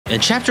In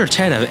Chapter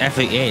 10 of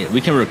FE8,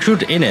 we can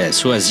recruit Ines,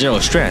 who has 0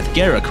 strength,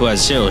 Garrick, who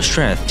has 0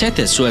 strength,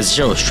 Tethys, who has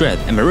 0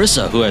 strength, and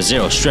Marissa, who has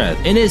 0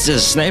 strength. Ines is a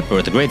sniper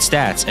with great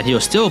stats, and he'll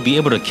still be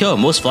able to kill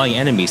most flying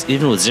enemies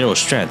even with 0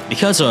 strength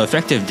because of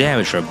effective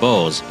damage from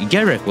bows.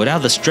 Garrick,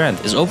 without the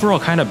strength, is overall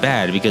kinda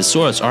bad because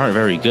swords aren't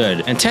very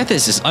good, and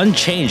Tethys is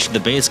unchanged in the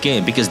base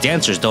game because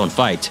dancers don't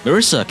fight.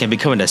 Marissa can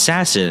become an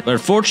assassin, but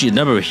unfortunately the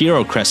number of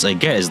hero crests I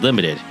get is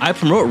limited. I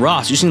promote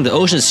Ross using the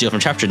ocean seal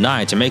from Chapter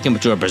 9 to make him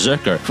into a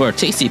berserker for a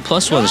tasty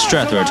 +1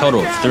 strength for a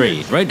total of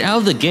 3. Right out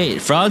of the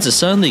gate, Franz is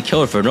suddenly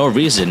killed for no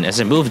reason as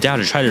I move down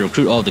to try to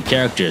recruit all the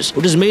characters,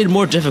 which is made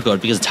more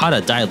difficult because Tana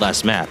died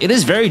last map. It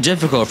is very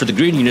difficult for the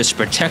green units to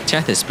protect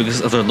Tethys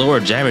because of their lower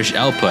damage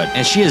output,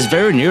 and she is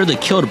very nearly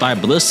killed by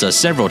Ballista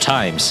several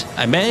times.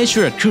 I managed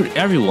to recruit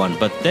everyone,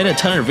 but then a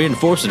ton of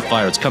reinforcement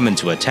fighters come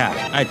into attack.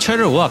 I turn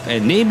her up,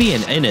 and Nami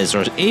and Ines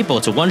are able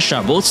to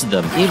one-shot most of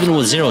them, even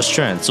with 0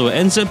 strength, so it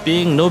ends up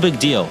being no big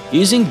deal.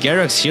 Using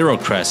Garrick's hero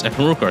crest, I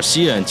promote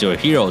Garcia into a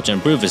hero to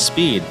improve his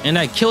speed, and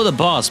I kill the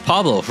boss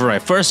Pablo for my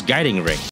first guiding ring.